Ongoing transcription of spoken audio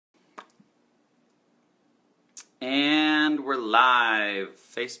And we're live,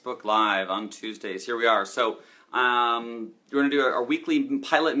 Facebook Live on Tuesdays. Here we are. So we're going to do our weekly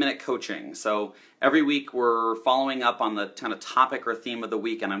Pilot Minute coaching. So every week we're following up on the kind of topic or theme of the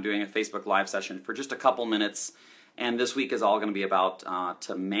week, and I'm doing a Facebook Live session for just a couple minutes. And this week is all going to be about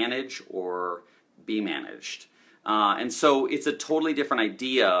to manage or be managed. And so it's a totally different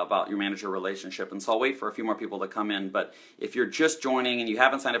idea about your manager relationship. And so I'll wait for a few more people to come in. But if you're just joining and you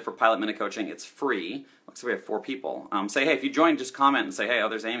haven't signed up for Pilot Minute Coaching, it's free. Looks like we have 4 people. Say, hey, if you join, just comment and say, hey, oh,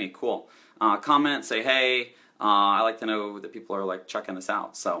 there's Amy. Cool. Comment, say, hey, I like to know that people are like checking this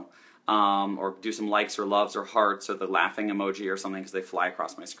out. So, or do some likes or loves or hearts or the laughing emoji or something because they fly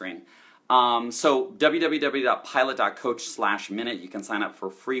across my screen. So www.pilot.coach/minute, you can sign up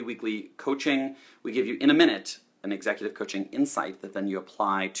for free weekly coaching. We give you in a minute an executive coaching insight that then you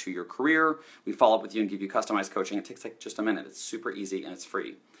apply to your career. We follow up with you and give you customized coaching. It takes like just a minute. It's super easy and it's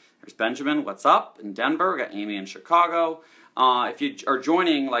free. There's Benjamin, what's up, in Denver. We got Amy in Chicago. If you are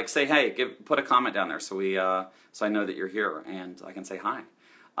joining, like say hey, put a comment down there so I know that you're here and I can say hi.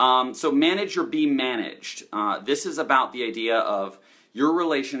 So manage or be managed. This is about the idea of your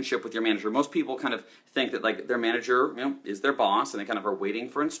relationship with your manager. Most people kind of think that like their manager, is their boss, and they kind of are waiting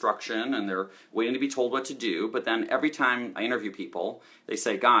for instruction and they're waiting to be told what to do. But then every time I interview people, they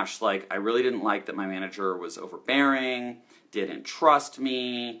say, gosh, like I really didn't like that my manager was overbearing, didn't trust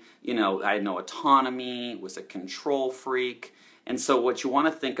me, I had no autonomy, was a control freak. And so what you want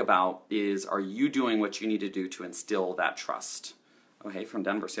to think about is, are you doing what you need to do to instill that trust? Oh, hey, from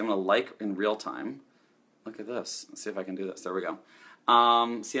Denver. See, I'm going to like in real time. Look at this. Let's see if I can do this. There we go.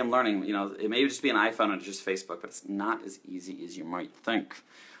 See, I'm learning, it may just be an iPhone and just Facebook, but it's not as easy as you might think.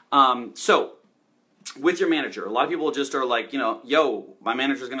 So, with your manager, a lot of people just are like, yo, my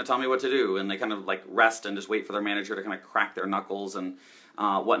manager's going to tell me what to do, and they kind of like rest and just wait for their manager to kind of crack their knuckles and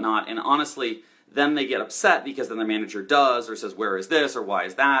whatnot, and honestly, then they get upset because then their manager does, or says, where is this, or why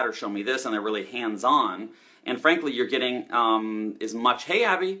is that, or show me this, and they're really hands-on. And frankly, you're getting as much, hey,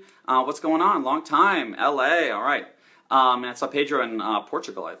 Abby, what's going on? Long time, LA, all right. And I saw Pedro in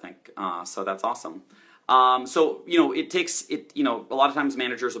Portugal, I think, so that's awesome. So, it takes, a lot of times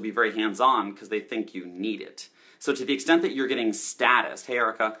managers will be very hands-on because they think you need it. So to the extent that you're getting status, hey,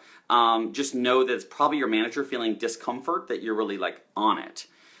 Erica, just know that it's probably your manager feeling discomfort that you're really, like, on it.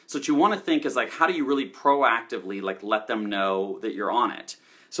 So what you want to think is, like, how do you really proactively, like, let them know that you're on it?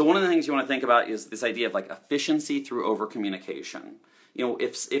 So one of the things you want to think about is this idea of, like, efficiency through over-communication.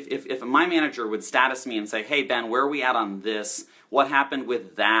 If my manager would status me and say, hey, Ben, where are we at on this? What happened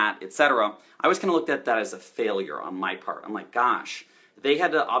with that, etc., I always kind of looked at that as a failure on my part. I'm like, gosh, they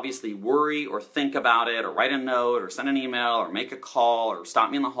had to obviously worry or think about it or write a note or send an email or make a call or stop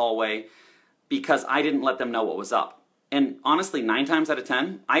me in the hallway because I didn't let them know what was up. And honestly, 9 times out of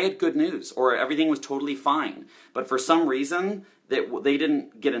 10, I had good news or everything was totally fine. But for some reason, they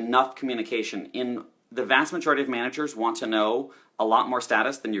didn't get enough communication. In the vast majority of managers want to know a lot more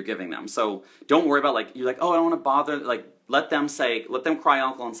status than you're giving them. So don't worry about you're like, oh, I don't want to bother, let them cry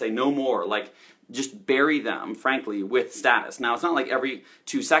uncle and say no more. Just bury them, frankly, with status. Now, it's not like every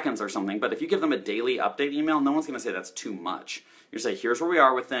 2 seconds or something, but if you give them a daily update email, no one's going to say that's too much. You say, here's where we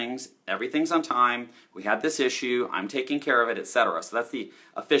are with things, everything's on time, we had this issue, I'm taking care of it, etc. So that's the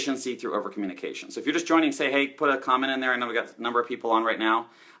efficiency through over-communication. So if you're just joining, say, hey, put a comment in there. I know we've got a number of people on right now.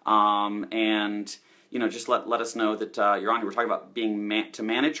 And just let us know that you're on. We're talking about being to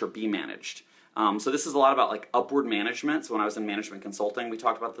manage or be managed. So this is a lot about like upward management. So when I was in management consulting, we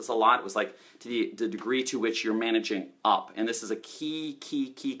talked about this a lot. It was like to the degree to which you're managing up. And this is a key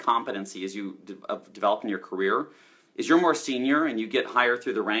competency as you develop in your career. Is you're more senior and you get higher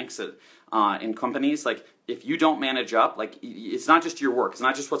through the ranks in companies. Like if you don't manage up, like it's not just your work. It's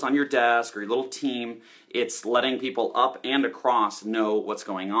not just what's on your desk or your little team. It's letting people up and across know what's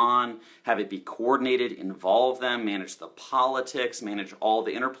going on, have it be coordinated, involve them, manage the politics, manage all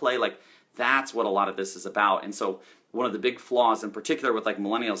the interplay. Like that's what a lot of this is about. And so one of the big flaws in particular with like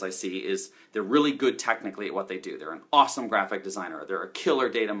millennials I see is they're really good technically at what they do. They're an awesome graphic designer, they're a killer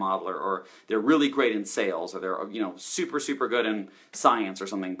data modeler, or they're really great in sales, or they're super good in science or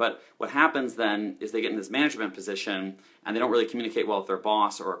something. But what happens then is they get in this management position and they don't really communicate well with their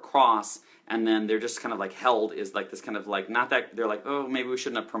boss or across, and then they're just kind of like held is like this kind of like, not that they're like, oh, maybe we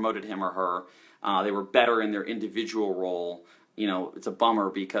shouldn't have promoted him or her. They were better in their individual role. It's a bummer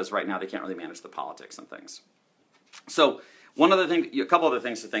because right now they can't really manage the politics and things. So a couple other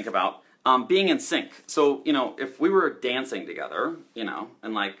things to think about, being in sync. So, if we were dancing together, and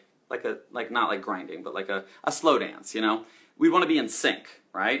not like grinding, but like a slow dance, we'd want to be in sync,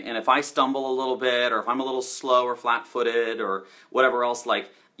 right? And if I stumble a little bit, or if I'm a little slow or flat-footed or whatever else,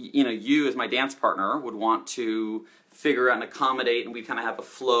 you know, you as my dance partner would want to figure out and accommodate, and we kind of have a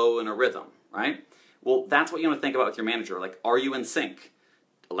flow and a rhythm, right? Well, that's what you want to think about with your manager. Like, are you in sync?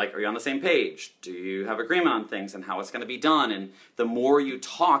 Like, are you on the same page? Do you have agreement on things and how it's going to be done? And the more you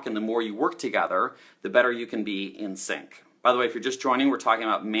talk and the more you work together, the better you can be in sync. By the way, if you're just joining, we're talking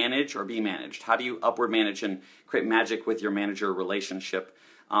about manage or be managed. How do you upward manage and create magic with your manager relationship?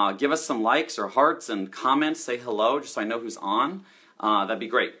 Give us some likes or hearts and comments. Say hello, just so I know who's on. That'd be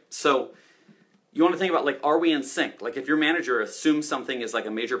great. So you want to think about, like, are we in sync? Like, if your manager assumes something is like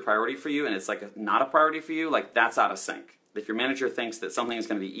a major priority for you and it's like not a priority for you, like, that's out of sync. If your manager thinks that something is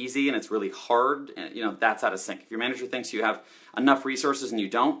going to be easy and it's really hard, you know, that's out of sync. If your manager thinks you have enough resources and you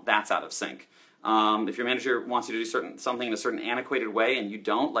don't, that's out of sync. If your manager wants you to do something in a certain antiquated way and you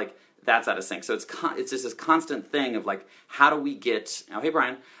don't, like, that's out of sync. So it's just this constant thing of, like, how do we get, oh, hey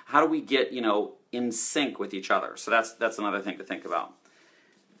Brian, how do we get, you know, in sync with each other? So that's another thing to think about.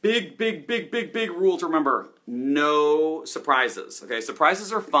 Big rule to remember: no surprises. Okay,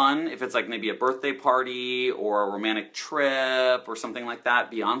 surprises are fun if it's like maybe a birthday party or a romantic trip or something like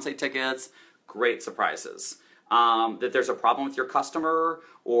that. Beyonce tickets, great surprises. That there's a problem with your customer,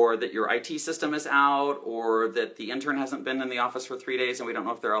 or that your IT system is out, or that the intern hasn't been in the office for 3 days and we don't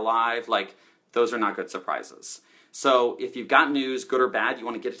know if they're alive. Like, those are not good surprises. So if you've got news, good or bad, you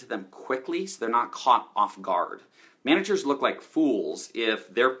want to get it to them quickly so they're not caught off guard. Managers look like fools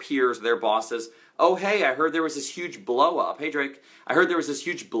if their peers, their bosses, oh, hey, I heard there was this huge blow up. Hey, Drake, I heard there was this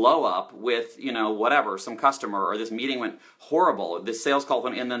huge blow up with, you know, whatever, some customer, or this meeting went horrible. This sales call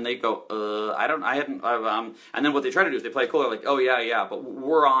went, and then they go, and then what they try to do is they play it cool. They're like, oh, yeah, but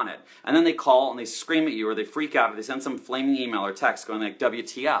we're on it. And then they call and they scream at you, or they freak out, or they send some flaming email or text going like,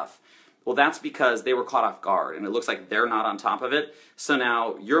 WTF. Well, that's because they were caught off guard, and it looks like they're not on top of it. So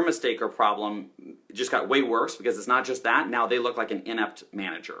now your mistake or problem just got way worse because it's not just that. Now they look like an inept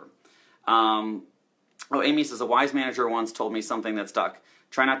manager. Amy says, a wise manager once told me something that stuck.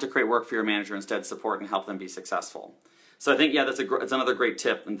 Try not to create work for your manager, instead support and help them be successful. So I think, yeah, that's another great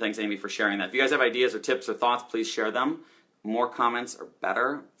tip, and thanks, Amy, for sharing that. If you guys have ideas or tips or thoughts, please share them. More comments are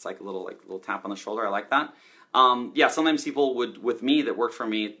better. It's like a little tap on the shoulder. I like that. Yeah, sometimes people with me that worked for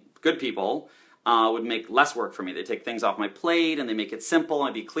me, good people, would make less work for me. They take things off my plate and they make it simple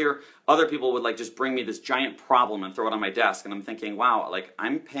and be clear. Other people would like just bring me this giant problem and throw it on my desk, and I'm thinking, wow, like,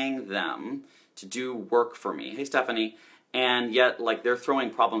 I'm paying them to do work for me. Hey, Stephanie. And yet, like, they're throwing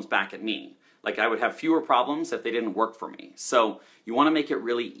problems back at me. Like, I would have fewer problems if they didn't work for me. So you want to make it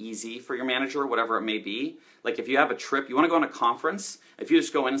really easy for your manager, whatever it may be. Like, if you have a trip, you want to go on a conference, if you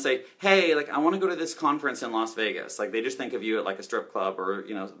just go in and say, hey, like, I want to go to this conference in Las Vegas. Like, they just think of you at, like, a strip club or,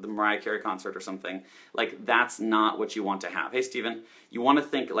 you know, the Mariah Carey concert or something. Like, that's not what you want to have. Hey, Steven, you want to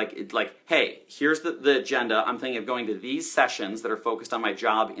think, like, hey, here's the agenda. I'm thinking of going to these sessions that are focused on my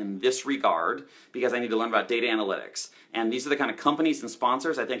job in this regard because I need to learn about data analytics. And these are the kind of companies and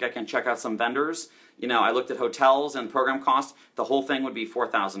sponsors. I think I can check out some vendors. You know, I looked at hotels and program costs. The whole thing would be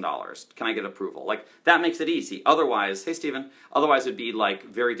 $4,000. Can I get approval? Like, that makes it easy. Otherwise, hey, Steven, otherwise it would be, like,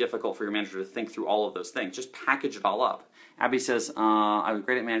 very difficult for your manager to think through all of those things. Just package it all up. Abby says, I was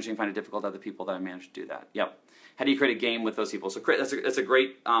great at managing, find it difficult other people that I manage to do that. Yep. How do you create a game with those people? So that's a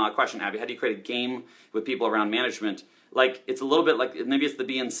great question, Abby. How do you create a game with people around management? Like, it's a little bit like, maybe it's the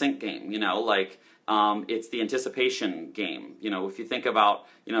be in sync game, you know, like, it's the anticipation game. You know, if you think about,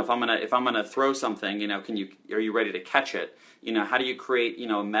 you know, if I'm gonna throw something, you know, are you ready to catch it? You know, how do you create, you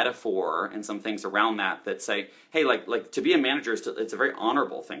know, a metaphor and some things around that say, hey, like to be a manager it's a very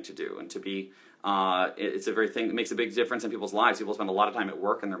honorable thing to do, and to be it's a very thing that makes a big difference in people's lives. People spend a lot of time at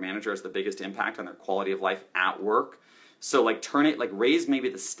work, and their manager has the biggest impact on their quality of life at work. So, like, raise maybe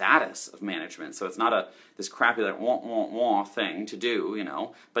the status of management. So it's not this crappy, like, wah thing to do, you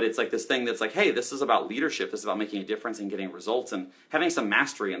know, but it's like this thing that's like, hey, this is about leadership. This is about making a difference and getting results and having some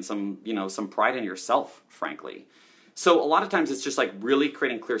mastery and some, you know, some pride in yourself, frankly. So a lot of times it's just like really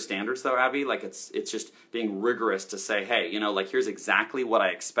creating clear standards, though, Abby. Like, it's just being rigorous to say, hey, you know, like, here's exactly what I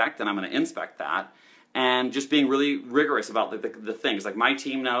expect, and I'm going to inspect that. And just being really rigorous about the things. Like, my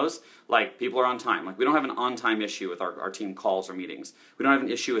team knows, like, people are on time. Like, we don't have an on-time issue with our team calls or meetings. We don't have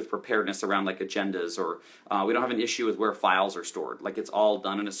an issue with preparedness around, like, agendas, or we don't have an issue with where files are stored. Like, it's all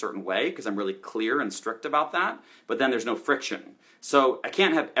done in a certain way because I'm really clear and strict about that, but then there's no friction. So I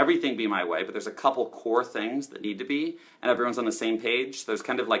can't have everything be my way, but there's a couple core things that need to be, and everyone's on the same page. So there's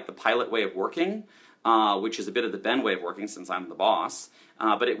kind of like the pilot way of working, which is a bit of the Ben way of working since I'm the boss.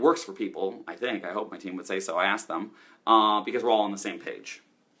 But it works for people, I think. I hope my team would say so. I asked them, because we're all on the same page.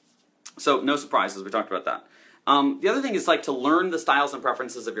 So no surprises. We talked about that. The other thing is like to learn the styles and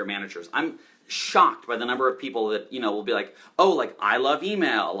preferences of your managers. I'm shocked by the number of people that, will be like, oh, like I love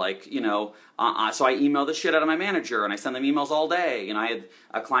email, like, so I email the shit out of my manager and I send them emails all day. I had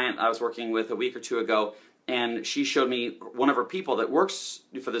a client I was working with a week or two ago, and she showed me one of her people that works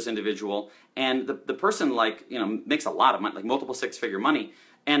for this individual, and the person makes a lot of money, like multiple six-figure money,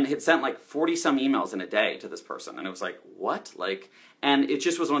 and had sent like 40 some emails in a day to this person. And it was like, what? And it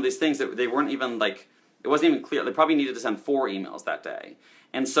just was one of these things that they weren't even like, it wasn't even clear. They probably needed to send 4 emails that day.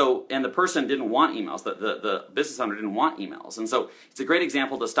 And the person didn't want emails. The business owner didn't want emails. And so it's a great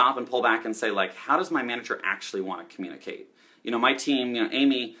example to stop and pull back and say, like, how does my manager actually want to communicate? My team,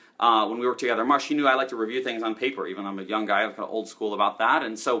 Amy, when we worked together, she knew I like to review things on paper, even though I'm a young guy, I'm kind of old school about that.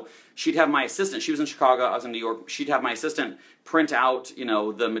 And so she'd have my assistant, she was in Chicago, I was in New York, she'd have my assistant print out,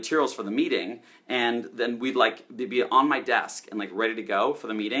 the materials for the meeting, and then they'd be on my desk and ready to go for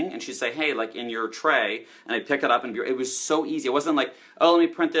the meeting, and she'd say, hey, in your tray, and I'd pick it up, and it was so easy. It wasn't like, oh, let me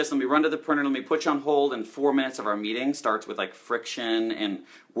print this, let me run to the printer, let me put you on hold, and 4 minutes of our meeting starts with friction and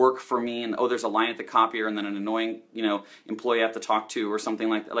work for me, and there's a line at the copier, and then an annoying, employee I have to talk to or something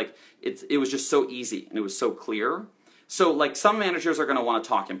like that. It was just so easy, and it was so clear. So some managers are going to want to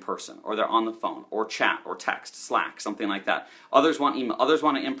talk in person, or they're on the phone, or chat, or text, Slack, something like that. Others want email, others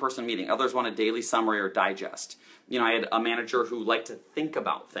want an in-person meeting, others want a daily summary or digest. I had a manager who liked to think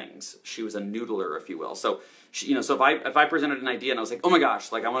about things. She was a noodler, if you will. So so if I presented an idea and I was like, oh my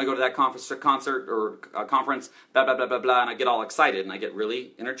gosh, I want to go to that concert or conference, blah, blah, blah, blah, blah, and I get all excited and I get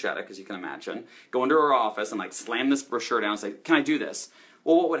really energetic, as you can imagine, go into her office and slam this brochure down and say, can I do this?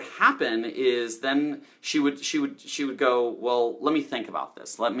 Well, what would happen is then she would go, well, let me think about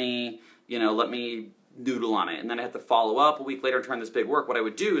this. Let me noodle on it. And then I have to follow up a week later and turn this big work. What I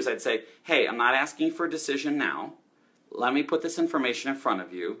would do is I'd say, hey, I'm not asking for a decision now. Let me put this information in front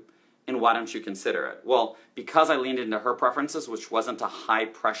of you, and why don't you consider it? Well, because I leaned into her preferences, which wasn't a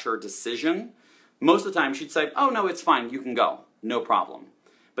high-pressure decision, most of the time she'd say, oh, no, it's fine. You can go. No problem.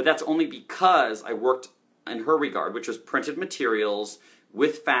 But that's only because I worked in her regard, which was printed materials,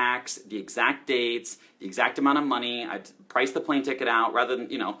 with facts, the exact dates, the exact amount of money. I'd price the plane ticket out rather than,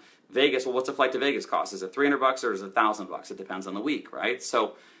 Vegas. Well, what's a flight to Vegas cost? Is it $300 or is it $1,000? It depends on the week, right?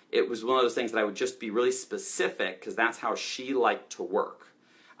 So it was one of those things that I would just be really specific because that's how she liked to work.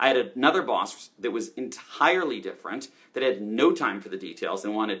 I had another boss that was entirely different, that had no time for the details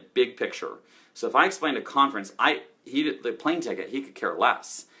and wanted big picture. So if I explained a conference, the plane ticket, he could care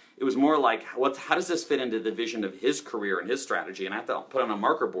less. It was more like, how does this fit into the vision of his career and his strategy? And I have to put on a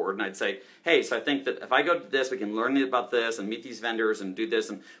marker board, and I'd say, hey, so I think that if I go to this, we can learn about this and meet these vendors and do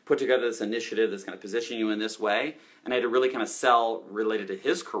this and put together this initiative that's going to position you in this way. And I had to really kind of sell related to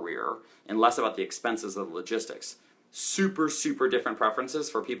his career and less about the expenses of the logistics. Super, super different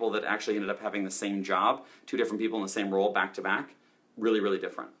preferences for people that actually ended up having the same job, 2 different people in the same role back to back. Really, really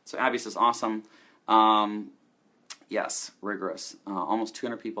different. So Abby says, awesome. Yes, rigorous. Almost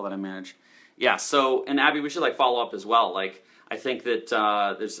 200 people that I manage. Yeah, so, and Abby, we should follow up as well. I think that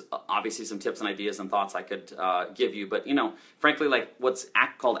there's obviously some tips and ideas and thoughts I could give you, but frankly, what's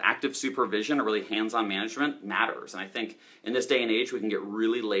called active supervision or really hands-on management matters. And I think in this day and age, we can get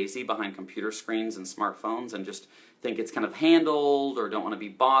really lazy behind computer screens and smartphones and just think it's kind of handled or don't want to be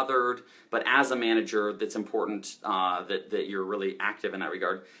bothered. But as a manager, that's important that you're really active in that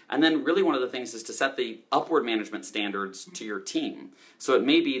regard. And then really one of the things is to set the upward management standards to your team. So it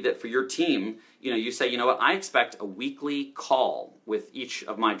may be that for your team, you say, what, I expect a weekly call with each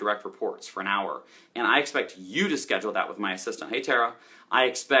of my direct reports for an hour. And I expect you to schedule that with my assistant. Hey, Tara, I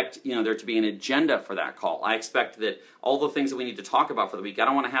expect, there to be an agenda for that call. I expect that all the things that we need to talk about for the week, I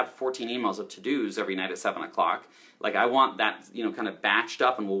don't want to have 14 emails of to-dos every night at 7 o'clock. I want that, kind of batched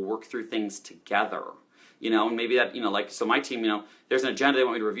up and we'll work through things together. And maybe that, so my team, there's an agenda, they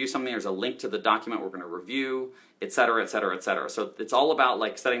want me to review something, there's a link to the document we're going to review, et cetera, et cetera, et cetera. So it's all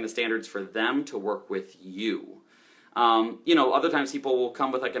about setting the standards for them to work with you. Other times people will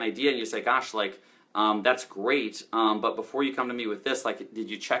come with an idea and you say, gosh, that's great, but before you come to me with this, did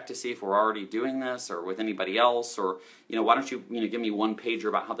you check to see if we're already doing this or with anybody else? Or, why don't you, give me one pager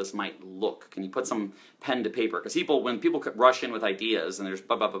about how this might look? Can you put some pen to paper? Because when people rush in with ideas and there's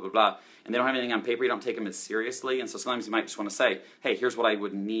blah, blah, blah, blah, blah, and they don't have anything on paper, you don't take them as seriously. And so sometimes you might just want to say, hey, here's what I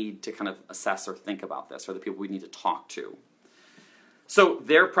would need to kind of assess or think about this, or the people we need to talk to. So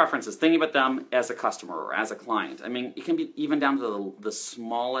their preferences, thinking about them as a customer or as a client. I mean, it can be even down to the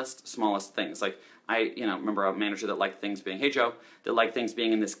smallest things. I remember a manager that liked things being, hey Joe, that liked things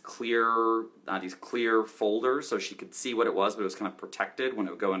being in this these clear folders so she could see what it was, but it was kind of protected when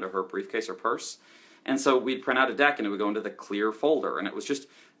it would go into her briefcase or purse. And so we'd print out a deck and it would go into the clear folder. And it was just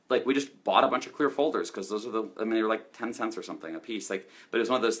like we just bought a bunch of clear folders because those are they were like 10 cents or something a piece. Like, but it was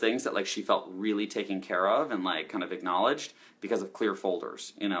one of those things that like she felt really taken care of and like kind of acknowledged because of clear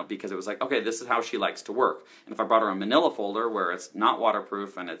folders, you know, because it was like, okay, this is how she likes to work. And if I brought her a manila folder where it's not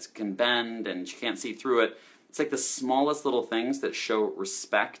waterproof and it can bend and she can't see through it, it's like the smallest little things that show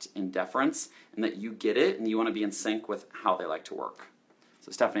respect and deference and that you get it and you want to be in sync with how they like to work.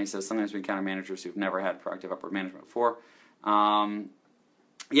 So Stephanie says, sometimes we encounter managers who've never had proactive upward management before.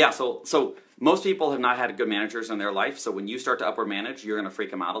 Yeah, so most people have not had good managers in their life, so when you start to upward manage, you're going to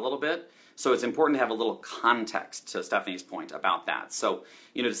freak them out a little bit. So it's important to have a little context to Stephanie's point about that. So,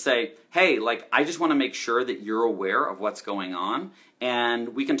 you know, to say, hey, like, I just want to make sure that you're aware of what's going on,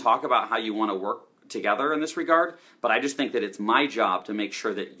 and we can talk about how you want to work together in this regard, but I just think that it's my job to make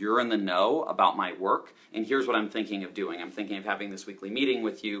sure that you're in the know about my work, and here's what I'm thinking of doing. I'm thinking of having this weekly meeting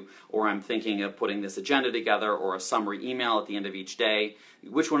with you, or I'm thinking of putting this agenda together, or a summary email at the end of each day.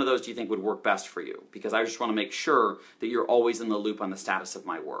 Which one of those do you think would work best for you? Because I just want to make sure that you're always in the loop on the status of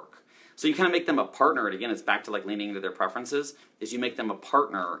my work. So you kind of make them a partner, and again, it's back to like leaning into their preferences, is you make them a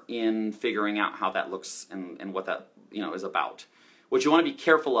partner in figuring out how that looks and what that, you know, is about. What you want to be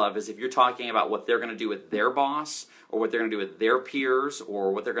careful of is if you're talking about what they're going to do with their boss, or what they're going to do with their peers,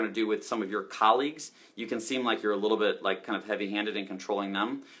 or what they're going to do with some of your colleagues, you can seem like you're a little bit like kind of heavy-handed in controlling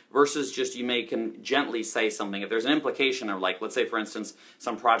them, versus just you can gently say something. If there's an implication of like, let's say for instance,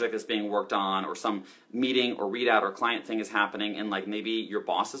 some project is being worked on, or some meeting or readout or client thing is happening, and like maybe your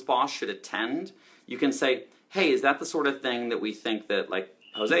boss's boss should attend, you can say, hey, is that the sort of thing that we think that like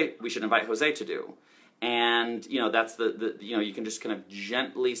we should invite Jose to do? And you know, that's the you know, you can just kind of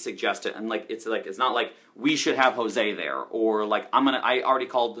gently suggest it, and like it's not like we should have Jose there, or like I already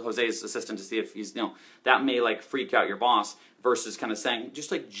called Jose's assistant to see if he's, you know, that may like freak out your boss, versus kind of saying,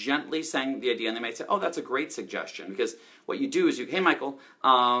 just like gently saying the idea, and they might say, oh, that's a great suggestion. Because what you do is hey Michael,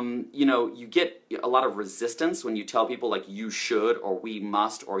 you know, you get a lot of resistance when you tell people like you should, or we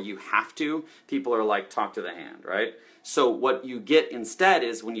must, or you have to. People are like, talk to the hand, right? So what you get instead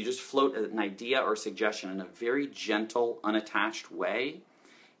is when you just float an idea or suggestion in a very gentle, unattached way,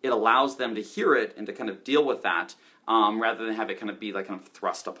 it allows them to hear it and to kind of deal with that, rather than have it kind of be like kind of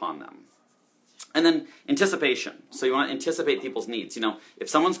thrust upon them. And then anticipation. So you want to anticipate people's needs. You know, if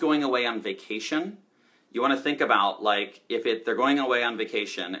someone's going away on vacation, you want to think about, like, if they're going away on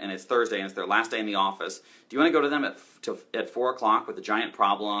vacation and it's Thursday and it's their last day in the office, do you want to go to them at 4 o'clock with a giant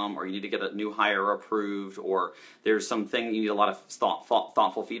problem, or you need to get a new hire approved, or there's something you need a lot of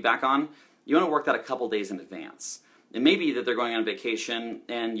thoughtful feedback on? You want to work that a couple days in advance. It may be that they're going on vacation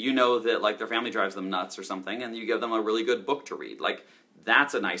and you know that like their family drives them nuts or something, and you give them a really good book to read. Like,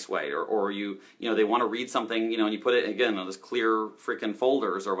 that's a nice way. Or you know, they want to read something, you know, and you put it, again, in those clear freaking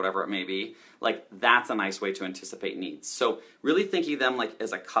folders or whatever it may be. Like, that's a nice way to anticipate needs. So really thinking of them like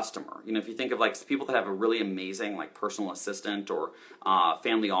as a customer. You know, if you think of like people that have a really amazing like personal assistant or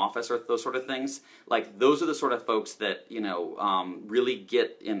family office or those sort of things, like those are the sort of folks that, you know, really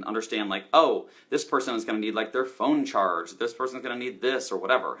get and understand like, oh, this person is going to need like their phone charged. This person is going to need this or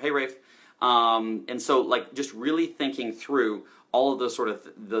whatever. Hey, Rafe. And so like just really thinking through all of those sort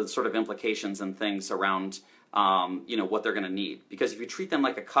of implications and things around, you know, what they're going to need. Because if you treat them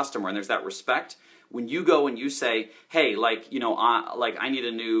like a customer and there's that respect, when you go and you say, hey, like, you know, I need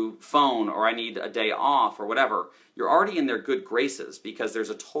a new phone, or I need a day off or whatever, you're already in their good graces, because there's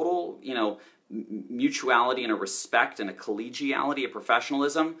a total, you know, mutuality and a respect and a collegiality, a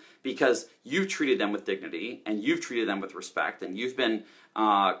professionalism, because you've treated them with dignity and you've treated them with respect, and you've been,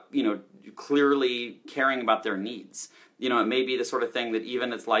 you know, clearly caring about their needs. You know, it may be the sort of thing that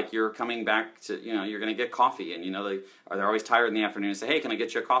even it's like you're coming back to, you know, you're going to get coffee, and, you know, they're always tired in the afternoon, and say, hey, can I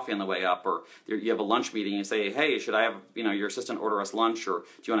get you a coffee on the way up? Or you have a lunch meeting, and you say, hey, should I have, you know, your assistant order us lunch? Or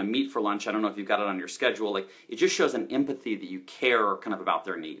do you want to meet for lunch? I don't know if you've got it on your schedule. Like, it just shows an empathy that you care kind of about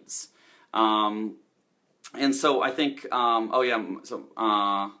their needs. And so I think, oh yeah, so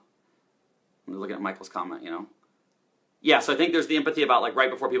I'm looking at Michael's comment, you know. Yeah, so I think there's the empathy about like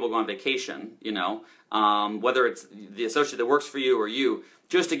right before people go on vacation, you know, whether it's the associate that works for you or you,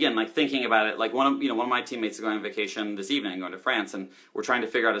 just again, like thinking about it, like one of my teammates is going on vacation this evening, going to France, and we're trying to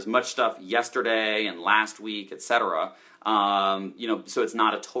figure out as much stuff yesterday and last week, etc. You know, so it's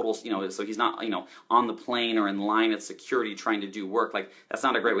not a total, you know, so he's not, you know, on the plane or in line at security trying to do work. Like, that's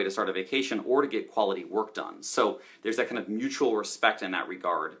not a great way to start a vacation or to get quality work done. So there's that kind of mutual respect in that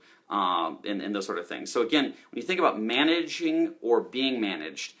regard. And those sort of things. So again, when you think about managing or being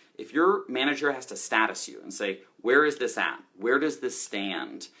managed, if your manager has to status you and say, where is this at? Where does this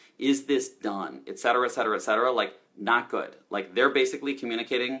stand? Is this done? Et cetera, et cetera, et cetera. Like, not good. Like, they're basically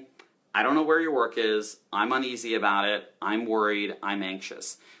communicating, I don't know where your work is, I'm uneasy about it, I'm worried, I'm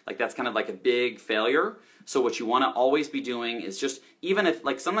anxious. Like that's kind of like a big failure. So what you want to always be doing is just, even if,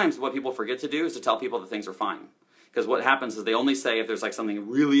 like sometimes what people forget to do is to tell people that things are fine. Because what happens is they only say if there's like something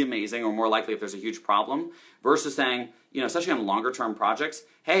really amazing, or more likely if there's a huge problem, versus saying, you know, especially on longer term projects,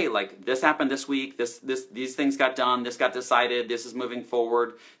 hey, like this happened this week, these things got done, this got decided, this is moving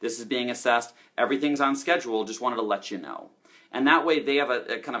forward, this is being assessed, everything's on schedule, just wanted to let you know. And that way they have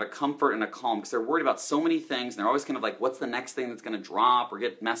a kind of a comfort and a calm, because they're worried about so many things, and they're always kind of like, what's the next thing that's going to drop or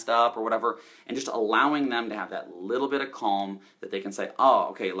get messed up or whatever, and just allowing them to have that little bit of calm that they can say, oh,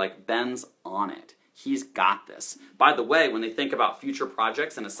 okay, like Ben's on it. He's got this. By the way, when they think about future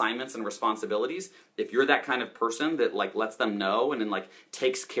projects and assignments and responsibilities, if you're that kind of person that like lets them know and then like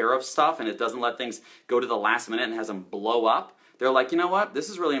takes care of stuff and it doesn't let things go to the last minute and has them blow up, they're like, you know what, this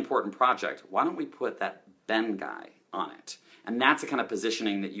is a really important project. Why don't we put that Ben guy on it? And that's the kind of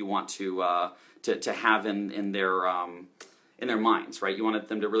positioning that you want to have in their minds, right? You want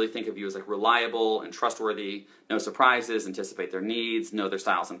them to really think of you as like reliable and trustworthy, no surprises, anticipate their needs, know their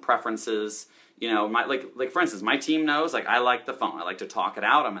styles and preferences. You know, like for instance, my team knows like I like the phone. I like to talk it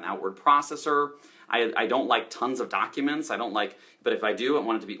out. I'm an outward processor. I don't like tons of documents. I don't like, but if I do, I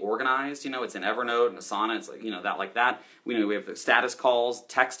want it to be organized. You know, it's in Evernote and Asana. It's like, you know, that like that. We have status calls,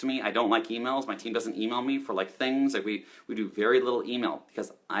 text me. I don't like emails. My team doesn't email me for like things. Like we do very little email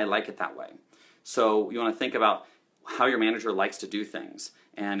because I like it that way. So you want to think about how your manager likes to do things.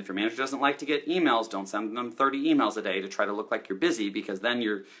 And if your manager doesn't like to get emails, don't send them 30 emails a day to try to look like you're busy, because then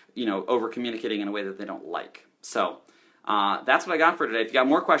you're, you know, over communicating in a way that they don't like. So that's what I got for today. If you got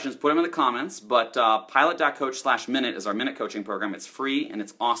more questions, put them in the comments. But pilot.coach/minute is our minute coaching program. It's free and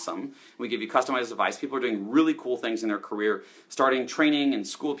it's awesome. We give you customized advice. People are doing really cool things in their career, starting training in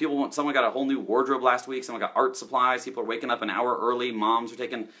school. Someone got a whole new wardrobe last week. Someone got art supplies. People are waking up an hour early. Moms are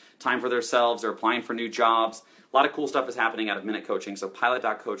taking time for themselves. They're applying for new jobs. A lot of cool stuff is happening out of minute coaching. So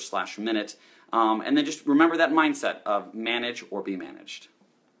pilot.coach/minute. And then just remember that mindset of manage or be managed.